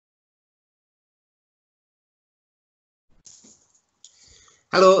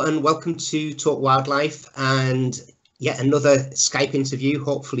Hello and welcome to Talk Wildlife and yet another Skype interview.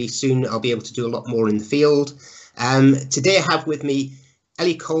 Hopefully soon I'll be able to do a lot more in the field. Today I have with me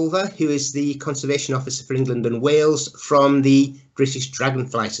Ellie Colver, who is the Conservation Officer for England and Wales from the British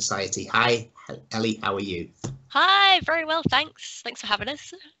Dragonfly Society. Hi Ellie, how are you? Hi, very well, thanks. Thanks for having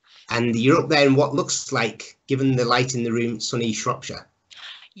us. And you're up there in what looks like, given the light in the room, sunny Shropshire.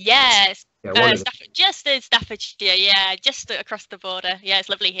 Yes, Yeah, just in Staffordshire, yeah, just across the border. Yeah, it's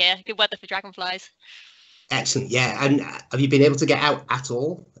lovely here. Good weather for dragonflies. Excellent, yeah. And have you been able to get out at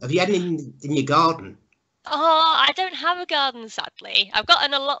all? Have you had any in your garden? Oh, I don't have a garden, sadly. I've got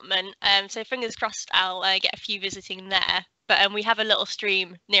an allotment, so fingers crossed I'll get a few visiting there. But we have a little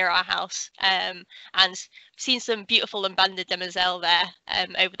stream near our house, and seen some beautiful and banded demoiselle there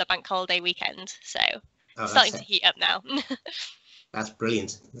over the bank holiday weekend. So starting to heat up now. That's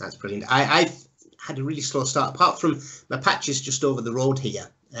brilliant. That's brilliant. I've had a really slow start. Apart from my patches just over the road here,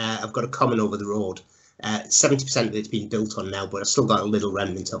 I've got a common over the road. 70% of it's been built on now, but I've still got a little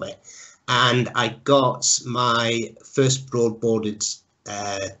remnant of it. And I got my first broad-bordered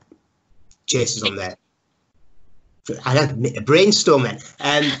chasers on there. I had a brainstorm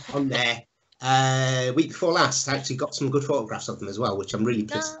then on there week before last. I actually got some good photographs of them as well, which I'm really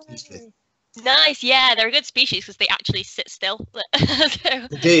pleased with. Nice, yeah, they're a good species because they actually sit still. They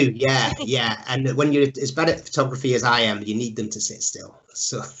do, yeah. And when you're as bad at photography as I am, you need them to sit still.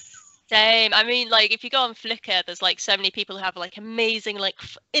 So same. I mean, like if you go on Flickr, there's like so many people who have like amazing like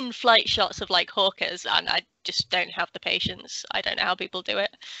in-flight shots of like hawkers, and I just don't have the patience. I don't know how people do it.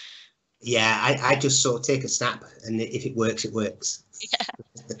 Yeah, I just sort of take a snap, and if it works, it works. Yeah.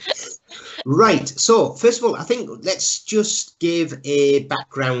 Right. So first of all, I think let's just give a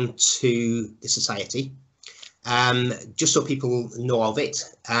background to the society, just so people know of it.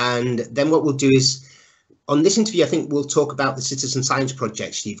 And then what we'll do is, on this interview, I think we'll talk about the citizen science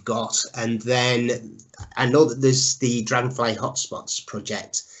projects you've got. And then I know that there's the Dragonfly Hotspots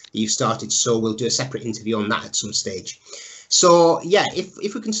project that you've started, so we'll do a separate interview on that at some stage. So yeah,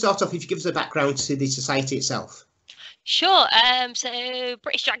 if we can start off, if you give us a background to the society itself. Sure. So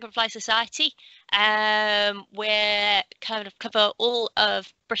British Dragonfly Society, we're kind of cover all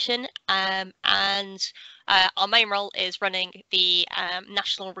of Britain, and our main role is running the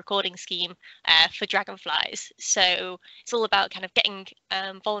national recording scheme for dragonflies. So it's all about kind of getting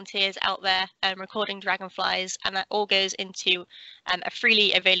volunteers out there and recording dragonflies, and that all goes into a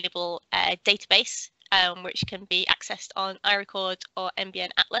freely available database. Which can be accessed on iRecord or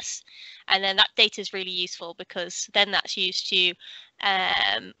NBN Atlas. And then that data is really useful because then that's used to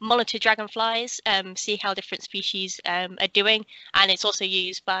monitor dragonflies, see how different species are doing. And it's also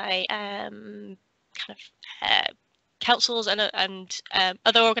used by councils and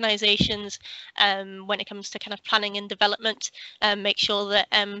other organisations when it comes to kind of planning and development, make sure that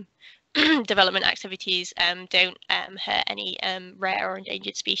development activities don't hurt any rare or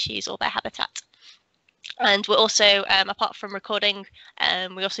endangered species or their habitat. And we're also, apart from recording,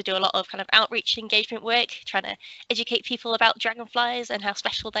 we also do a lot of kind of outreach engagement work, trying to educate people about dragonflies and how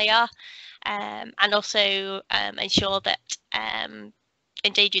special they are, and also ensure that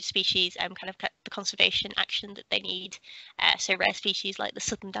endangered species kind of get the conservation action that they need. So rare species like the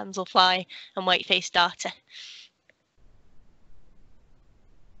southern damselfly and white-faced darter.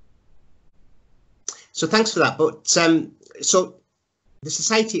 So thanks for that. But so the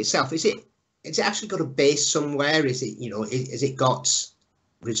society itself, is it actually got a base somewhere? Is it, has it got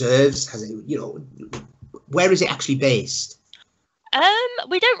reserves? Has it, where is it actually based?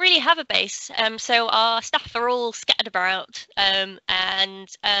 We don't really have a base, so our staff are all scattered about,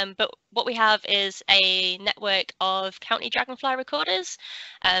 but what we have is a network of county dragonfly recorders.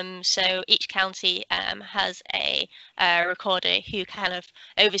 So each county has a recorder who kind of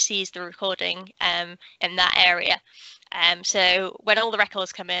oversees the recording in that area. So when all the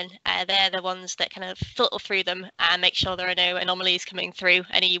records come in, they're the ones that kind of filter through them and make sure there are no anomalies coming through,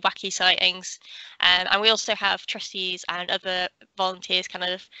 any wacky sightings. And we also have trustees and other volunteers kind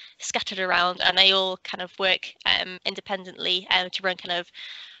of scattered around, and they all kind of work independently to run kind of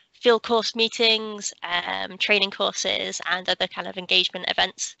field course meetings, training courses, and other kind of engagement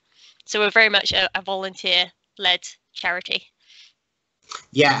events. So we're very much a volunteer-led charity.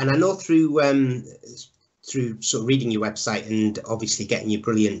 Yeah, and I know through sort of reading your website and obviously getting your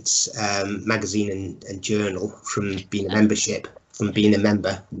brilliant magazine and journal from being a membership, from being a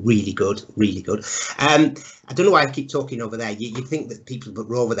member, really good. I don't know why I keep talking over there. You think that people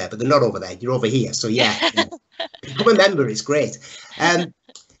were over there, but they're not over there. You're over here. So yeah, become a member. It's great.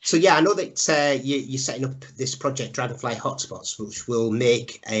 So yeah, I know that you're setting up this project, Dragonfly Hotspots, which will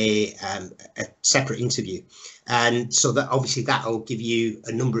make a separate interview, and so that obviously that'll give you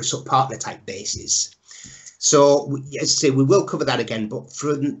a number of sort of partner type bases. So as I say, we will cover that again, but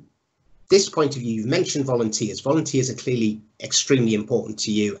from this point of view, you've mentioned volunteers. Volunteers are clearly extremely important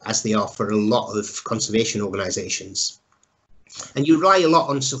to you, as they are for a lot of conservation organisations, and you rely a lot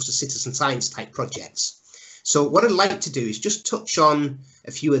on sort of citizen science type projects. So what I'd like to do is just touch on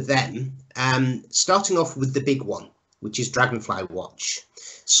a few of them, starting off with the big one, which is Dragonfly Watch.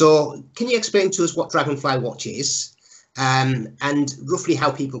 So can you explain to us what Dragonfly Watch is, and roughly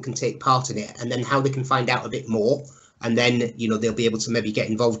how people can take part in it, and then how they can find out a bit more, and then, you know, they'll be able to maybe get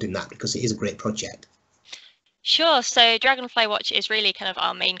involved in that, because it is a great project. Sure. So Dragonfly Watch is really kind of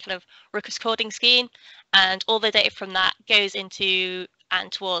our main kind of rookus coding scheme, and all the data from that goes into and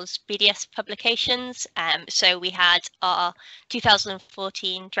towards BDS publications. So we had our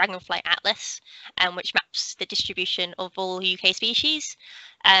 2014 Dragonfly Atlas, which maps the distribution of all UK species.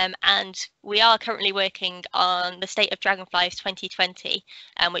 And we are currently working on the State of Dragonflies 2020,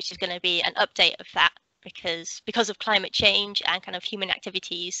 which is going to be an update of that, because of climate change and kind of human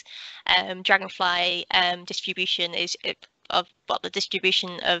activities, dragonfly distribution the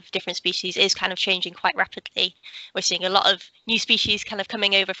distribution of different species is kind of changing quite rapidly. We're seeing a lot of new species kind of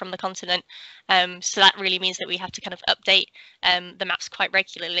coming over from the continent, so that really means that we have to kind of update the maps quite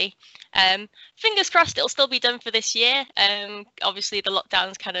regularly. Fingers crossed it'll still be done for this year. Obviously the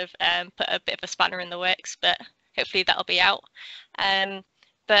lockdowns kind of put a bit of a spanner in the works, but hopefully that'll be out.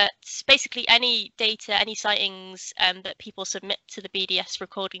 But basically any data, any sightings that people submit to the BDS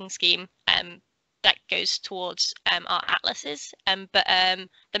recording scheme, that goes towards our atlases. But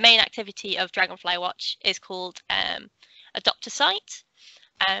the main activity of Dragonfly Watch is called Adopt a Site.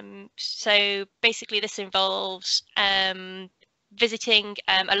 So basically this involves visiting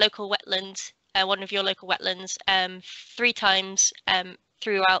a local wetland, one of your local wetlands, 3 times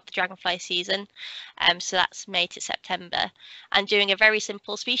throughout the dragonfly season, so that's May to September, and doing a very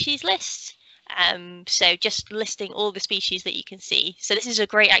simple species list. So just listing all the species that you can see. So this is a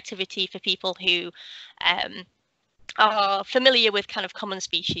great activity for people who are familiar with kind of common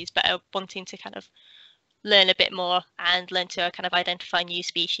species but are wanting to kind of learn a bit more and learn to kind of identify new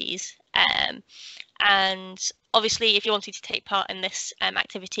species. And obviously if you're wanting to take part in this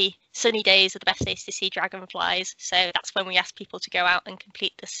activity, sunny days are the best days to see dragonflies, so that's when we ask people to go out and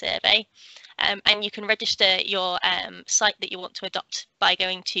complete the survey. And you can register your site that you want to adopt by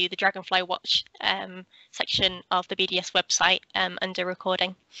going to the Dragonfly Watch section of the BDS website under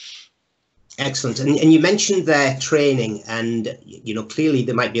recording. Excellent. And you mentioned their training, and you know, clearly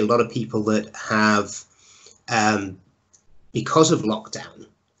there might be a lot of people that have, because of lockdown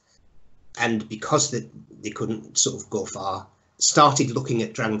and because they couldn't sort of go far, started looking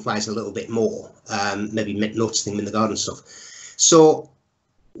at dragonflies a little bit more, maybe noticing them in the garden and stuff. So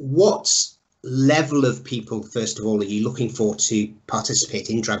what level of people, first of all, are you looking for to participate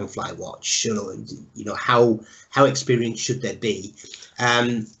in Dragonfly Watch? You know, how experienced should they be?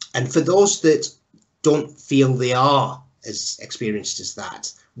 And for those that don't feel they are as experienced as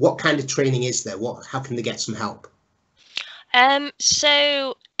that, what kind of training is there? How can they get some help?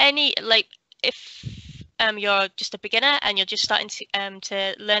 So if you're just a beginner and you're just starting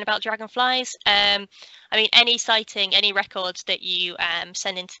to learn about dragonflies, I mean, any sighting, any records that you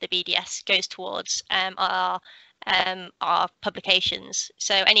send into the BDS goes towards our publications.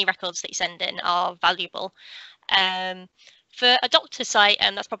 So any records that you send in are valuable. For a doctor site,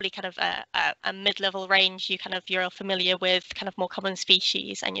 that's probably kind of a mid-level range. You're familiar with kind of more common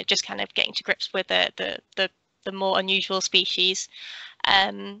species, and you're just kind of getting to grips with the more unusual species.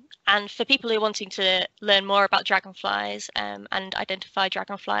 And for people who are wanting to learn more about dragonflies and identify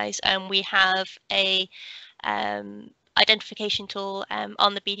dragonflies, we have a identification tool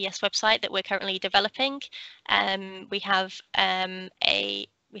on the BDS website that we're currently developing. We have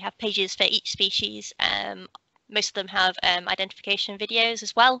pages for each species. Most of them have identification videos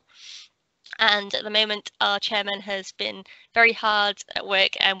as well. And at the moment, our chairman has been very hard at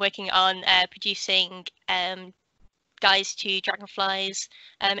work and working on producing guides to dragonflies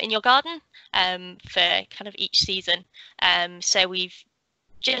in your garden for kind of each season. So we've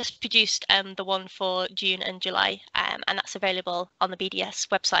just produced the one for June and July, and that's available on the BDS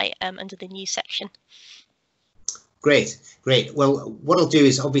website under the news section. Great. Well, what I'll do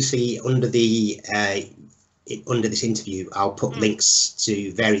is obviously under this interview, I'll put links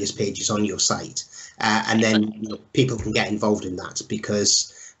to various pages on your site, and then people can get involved in that,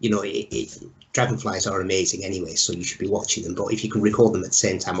 because dragonflies are amazing anyway, so you should be watching them. But if you can record them at the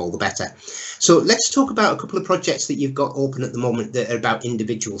same time, all the better. So let's talk about a couple of projects that you've got open at the moment that are about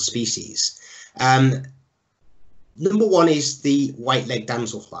individual species. Number one is the white-legged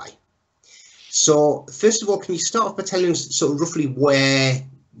damselfly. So first of all, can you start off by telling us sort of roughly where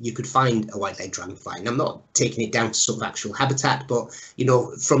you could find a white-legged dragonfly? And I'm not taking it down to sort of actual habitat, but,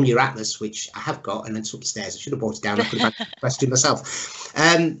 from your atlas, which I have got, and it's upstairs. I should have brought it down. I could have answered the question myself.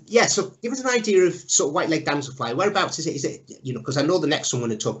 Yeah, so give us an idea of sort of white-legged damselfly. Whereabouts is it? Is it, because I know the next one we're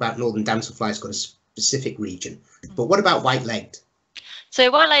going to talk about, northern damselfly, has got a specific region. But what about white-legged? So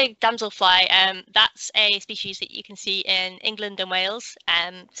white-legged damselfly, that's a species that you can see in England and Wales.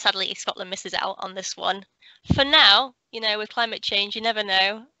 Sadly, Scotland misses out on this one. For now, with climate change, you never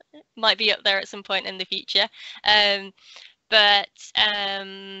know. It might be up there at some point in the future. But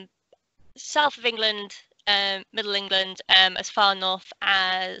south of England, middle England, as far north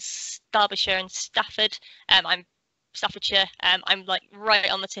as Derbyshire and Stafford. I'm Staffordshire. I'm like right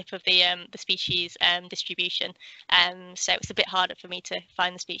on the tip of the species distribution. So it's a bit harder for me to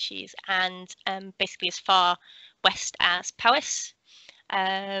find the species, and basically as far west as Powys.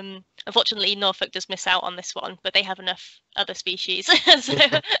 Unfortunately, Norfolk does miss out on this one, but they have enough other species. So,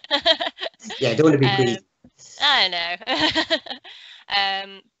 yeah, don't want to be greedy. I know.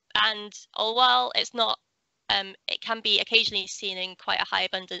 And while it's not, it can be occasionally seen in quite a high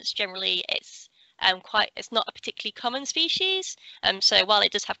abundance. Generally, it's not a particularly common species. So while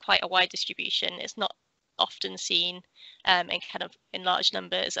it does have quite a wide distribution, it's not often seen in large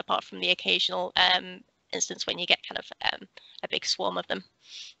numbers, apart from the occasional instance when you get kind of a big swarm of them.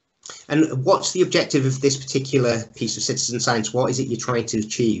 And what's the objective of this particular piece of citizen science? What is it you're trying to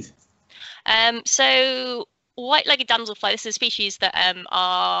achieve? So white-legged damselfly, this is a species that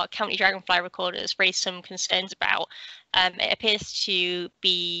our county dragonfly recorders raised some concerns about. It appears to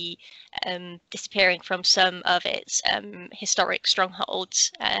be disappearing from some of its historic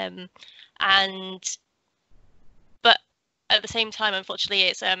strongholds, but at the same time, unfortunately,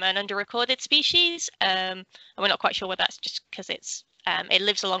 it's an under-recorded species, and we're not quite sure whether that's just because it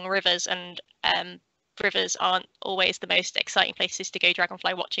lives along rivers, and rivers aren't always the most exciting places to go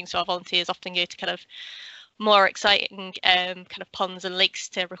dragonfly watching, so our volunteers often go to kind of more exciting kind of ponds and lakes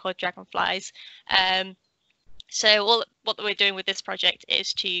to record dragonflies. So what we're doing with this project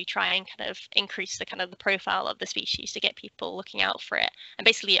is to try and kind of increase the profile of the species to get people looking out for it, and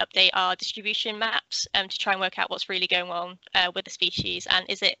basically update our distribution maps to try and work out what's really going on with the species, and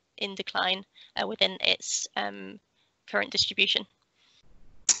is it in decline within its current distribution.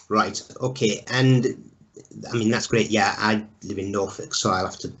 Right, okay, and I mean, that's great. Yeah, I live in Norfolk, so I'll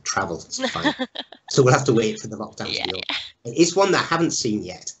have to travel to find it. So we'll have to wait for the lockdown to be over. It's one that I haven't seen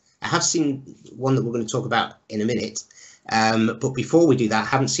yet. I have seen one that we're going to talk about in a minute. But before we do that, I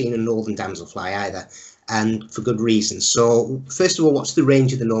haven't seen a northern damselfly either, and for good reason. So first of all, what's the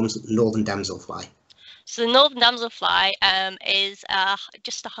range of the northern damselfly? So the northern damselfly is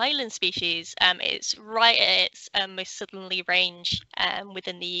just a highland species. It's right at its most southerly range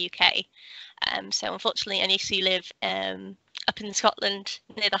within the UK. So unfortunately, unless you live up in Scotland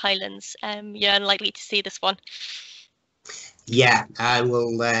near the Highlands, you're unlikely to see this one. Yeah, I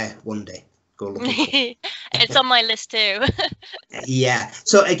will one day go looking. It's on my list too. Yeah.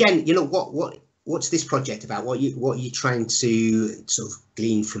 So again, what's this project about? What are you trying to sort of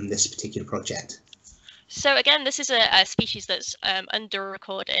glean from this particular project? So again, this is a species that's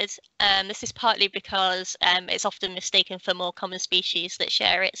under-recorded. This is partly because it's often mistaken for more common species that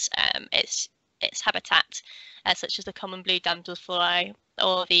share its habitat, such as the common blue damselfly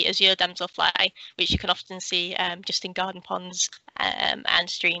or the azure damselfly, which you can often see just in garden ponds and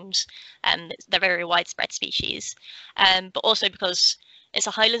streams. They're very widespread species, but also because it's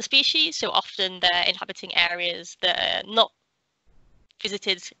a highland species, so often they're inhabiting areas that are not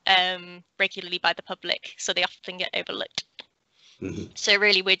visited regularly by the public, so they often get overlooked. Mm-hmm. So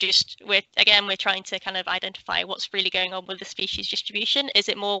really we're trying to kind of identify what's really going on with the species distribution. Is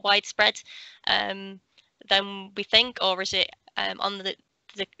it more widespread than we think, or is it on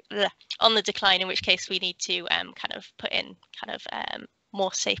the decline, in which case we need to kind of put in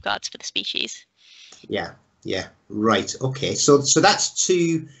more safeguards for the species? Yeah, right, okay, so that's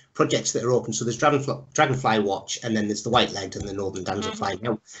two projects that are open. So there's Dragonfly Watch, and then there's the white-legged and the northern damselfly. Mm-hmm.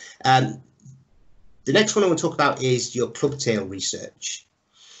 Now, the next one I want to talk about is your clubtail research,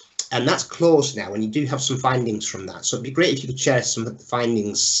 and that's closed now, and you do have some findings from that. So it'd be great if you could share some of the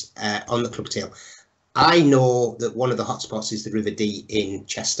findings on the clubtail. I know that one of the hotspots is the River Dee in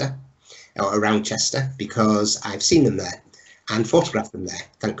Chester, or around Chester, because I've seen them there and photographed them there,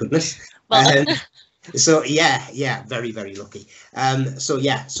 thank goodness. Well, So yeah, very, very lucky. So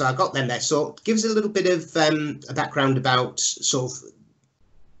yeah, so I got them there. So give us a little bit of a background about sort of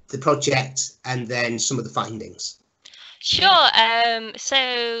the project and then some of the findings. Sure.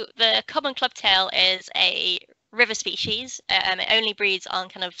 So the common clubtail is a river species. It only breeds on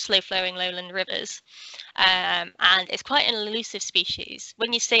kind of slow-flowing lowland rivers, and it's quite an elusive species.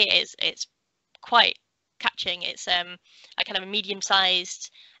 When you see it, it's quite catching. It's a kind of a medium-sized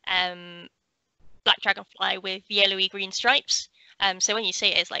black dragonfly with yellowy green stripes. So when you see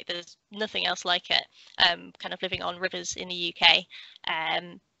it, it's like there's nothing else like it, kind of living on rivers in the UK.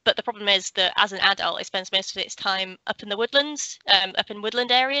 But the problem is that as an adult, it spends most of its time up in the woodlands, up in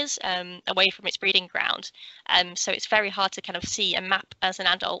woodland areas, away from its breeding ground. So it's very hard to kind of see a map as an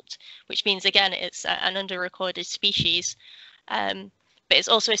adult, which means, again, it's an under-recorded species. But it's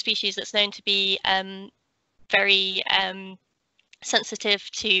also a species that's known to be very sensitive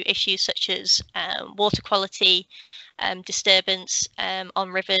to issues such as water quality, disturbance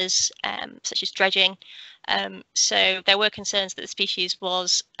on rivers, such as dredging. So there were concerns that the species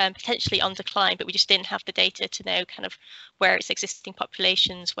was potentially on decline, but we just didn't have the data to know kind of where its existing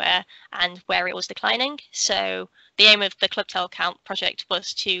populations were and where it was declining. So the aim of the Clubtail Count project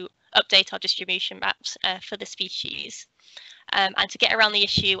was to update our distribution maps for the species. And to get around the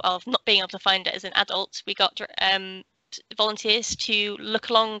issue of not being able to find it as an adult, we got volunteers to look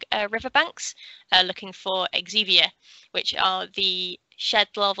along riverbanks looking for exuvia, which are the shed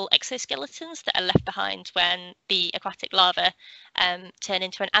larval exoskeletons that are left behind when the aquatic larvae turn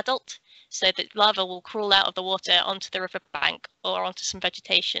into an adult. So the larva will crawl out of the water onto the riverbank or onto some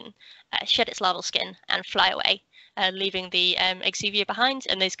vegetation, shed its larval skin and fly away, leaving the exuvia behind,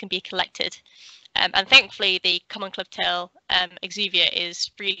 and those can be collected. And thankfully the common clubtail exuvia is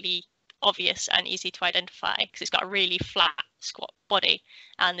really obvious and easy to identify because it's got a really flat, squat body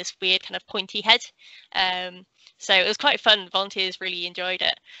and this weird kind of pointy head. So it was quite fun. Volunteers really enjoyed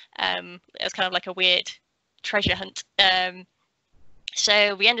it. It was kind of like a weird treasure hunt.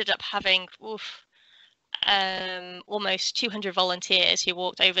 So we ended up having almost 200 volunteers who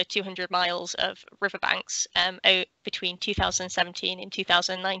walked over 200 miles of riverbanks between 2017 and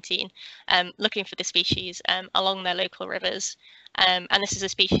 2019, looking for the species along their local rivers. And this is a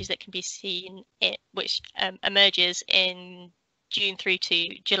species that can be seen, which emerges in June through to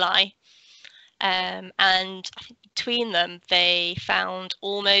July. And I think between them, they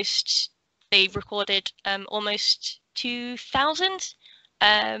recorded almost 2,000.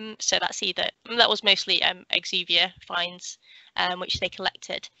 So that was mostly exuvia finds, which they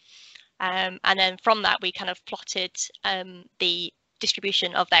collected. And then from that, we kind of plotted the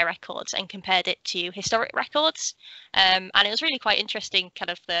distribution of their records and compared it to historic records. And it was really quite interesting,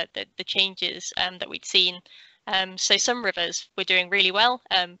 kind of the changes that we'd seen. So some rivers were doing really well.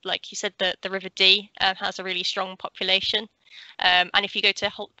 Like you said, the River Dee has a really strong population. And if you go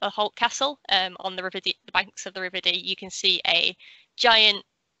to Holt Castle on the River Dee, the banks of the River Dee, you can see a giant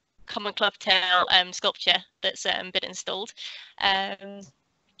common clubtail sculpture that's been installed,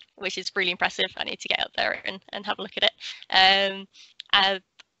 which is really impressive. I need to get up there and have a look at it.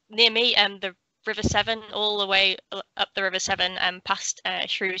 Near me, the River Severn, all the way up the River Severn past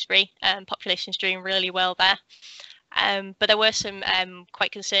Shrewsbury, population's doing really well there. But there were some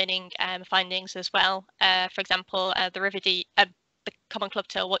quite concerning findings as well. For example, the River Dee, the common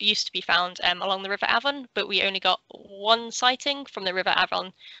clubtail, what used to be found along the River Avon, but we only got one sighting from the River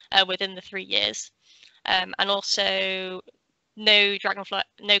Avon within the 3 years. And also no common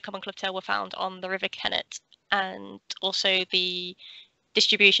clubtail were found on the River Kennet, and also the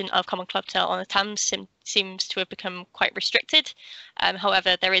distribution of common clubtail on the Thames seems to have become quite restricted.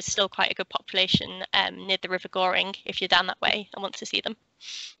 However, there is still quite a good population near the River Goring if you're down that way and want to see them.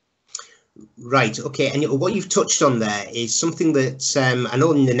 Right, okay, and what you've touched on there is something that I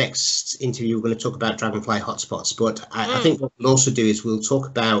know in the next interview we're going to talk about dragonfly hotspots, but I think what we'll also do is we'll talk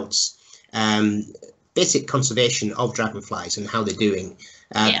about basic conservation of dragonflies and how they're doing,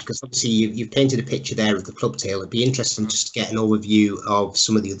 because obviously you've painted a picture there of the clubtail. It'd be interesting just to get an overview of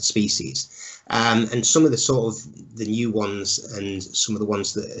some of the other species and some of the sort of the new ones and some of the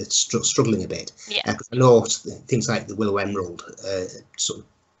ones that are struggling a bit. I know things like the willow emerald sort of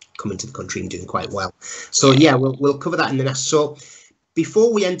coming to the country and doing quite well. So yeah, we'll cover that in the next. So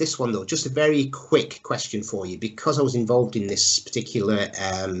before we end this one though, just a very quick question for you, because I was involved in this particular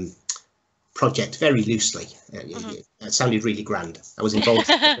project very loosely. It sounded really grand. I was involved.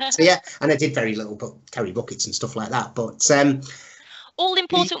 So yeah, and I did very little, but carry buckets and stuff like that. But all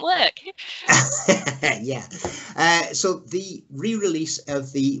important work. Yeah. So the re-release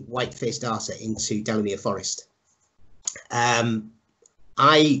of the white-faced darter into Delamere Forest.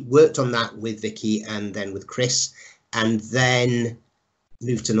 I worked on that with Vicky and then with Chris, and then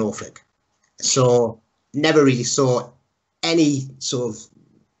moved to Norfolk. So never really saw any sort of,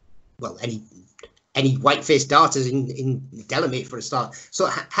 well, any white-faced darters in Delamere for a start. So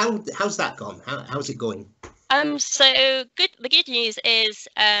how's that gone? How's it going? So good. The good news is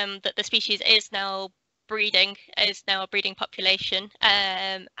that the species is now a breeding population,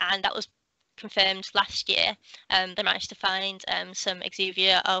 and that was confirmed last year. They managed to find some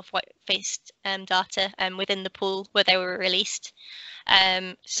exuvia of white-faced darter within the pool where they were released.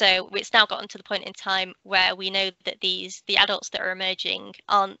 So it's now gotten to the point in time where we know that the adults that are emerging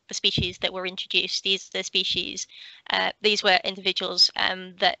aren't the species that were introduced. These are the species. These were individuals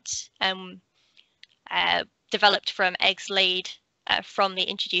that developed from eggs laid from the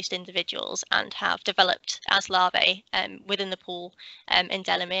introduced individuals and have developed as larvae within the pool in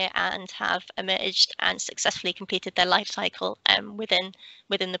Delamere and have emerged and successfully completed their life cycle within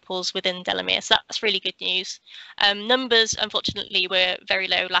the pools within Delamere. So that's really good news. Numbers, unfortunately, were very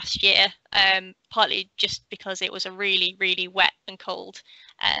low last year, partly just because it was a really, really wet and cold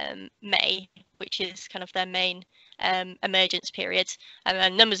May, which is kind of their main emergence period,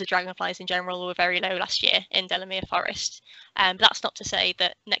 and numbers of dragonflies in general were very low last year in Delamere Forest. But that's not to say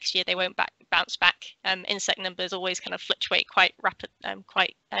that next year they won't bounce back. Insect numbers always kind of fluctuate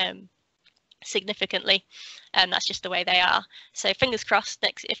quite significantly, and that's just the way they are. So fingers crossed,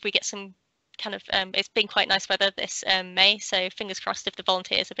 if we get some kind of it's been quite nice weather this May, so fingers crossed if the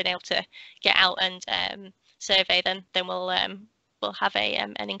volunteers have been able to get out and survey, then we'll have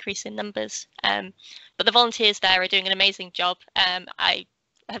an increase in numbers. But the volunteers there are doing an amazing job. I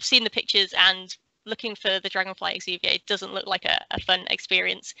have seen the pictures, and looking for the dragonfly exuvia, it doesn't look like a fun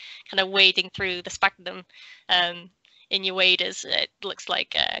experience, kind of wading through the sphagnum in your waders. It looks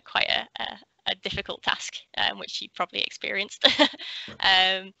like quite a difficult task, which you probably experienced.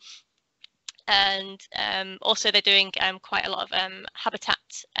 And also they're doing quite a lot of habitat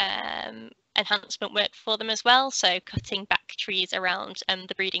enhancement work for them as well, so cutting back trees around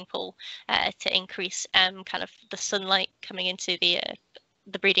the breeding pool to increase kind of the sunlight coming into the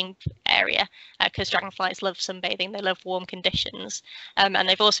breeding area, because dragonflies love sunbathing, they love warm conditions, and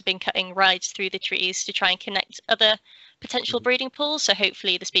they've also been cutting rides through the trees to try and connect other potential breeding pools, so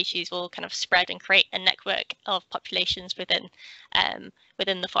hopefully the species will kind of spread and create a network of populations within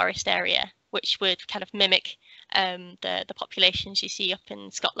the forest area, which would kind of mimic the populations you see up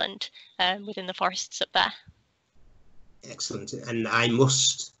in Scotland within the forests up there. Excellent, and I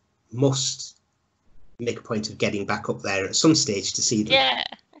must make a point of getting back up there at some stage to see them. Yeah,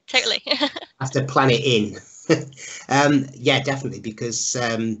 totally. Have to plan it in. Yeah, definitely, because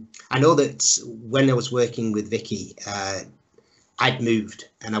I know that when I was working with Vicky, I'd moved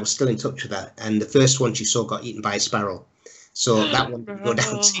and I was still in touch with her, and the first one she saw got eaten by a sparrow. So that one didn't go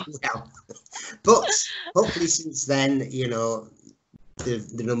down too well. But hopefully since then, you know,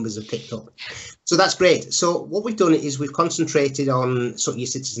 the numbers have picked up. So that's great. So what we've done is we've concentrated on sort of your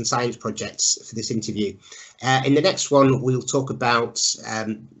citizen science projects for this interview. In the next one, we'll talk about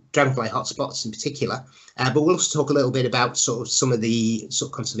dragonfly hotspots in particular, but we'll also talk a little bit about sort of some of the sort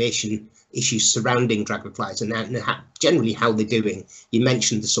of conservation issues surrounding dragonflies and generally how they're doing. You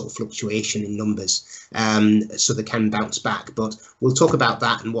mentioned the sort of fluctuation in numbers, so they can bounce back, but we'll talk about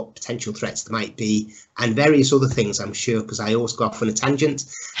that and what potential threats there might be and various other things, I'm sure, because I always go off on a tangent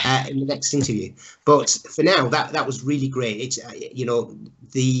in the next interview. But for now, that was really great. It's you know,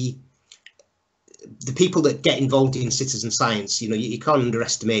 the people that get involved in citizen science, you know, you can't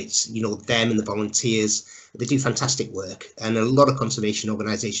underestimate, you know, them and the volunteers. They do fantastic work, and a lot of conservation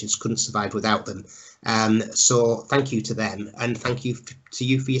organisations couldn't survive without them. So thank you to them, and thank you to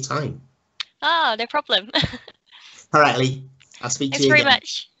you for your time. Ah, no problem. All right, Ellie, I'll speak to you again. Thanks very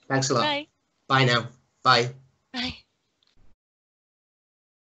much. Thanks a lot. Bye. Bye now. Bye. Bye.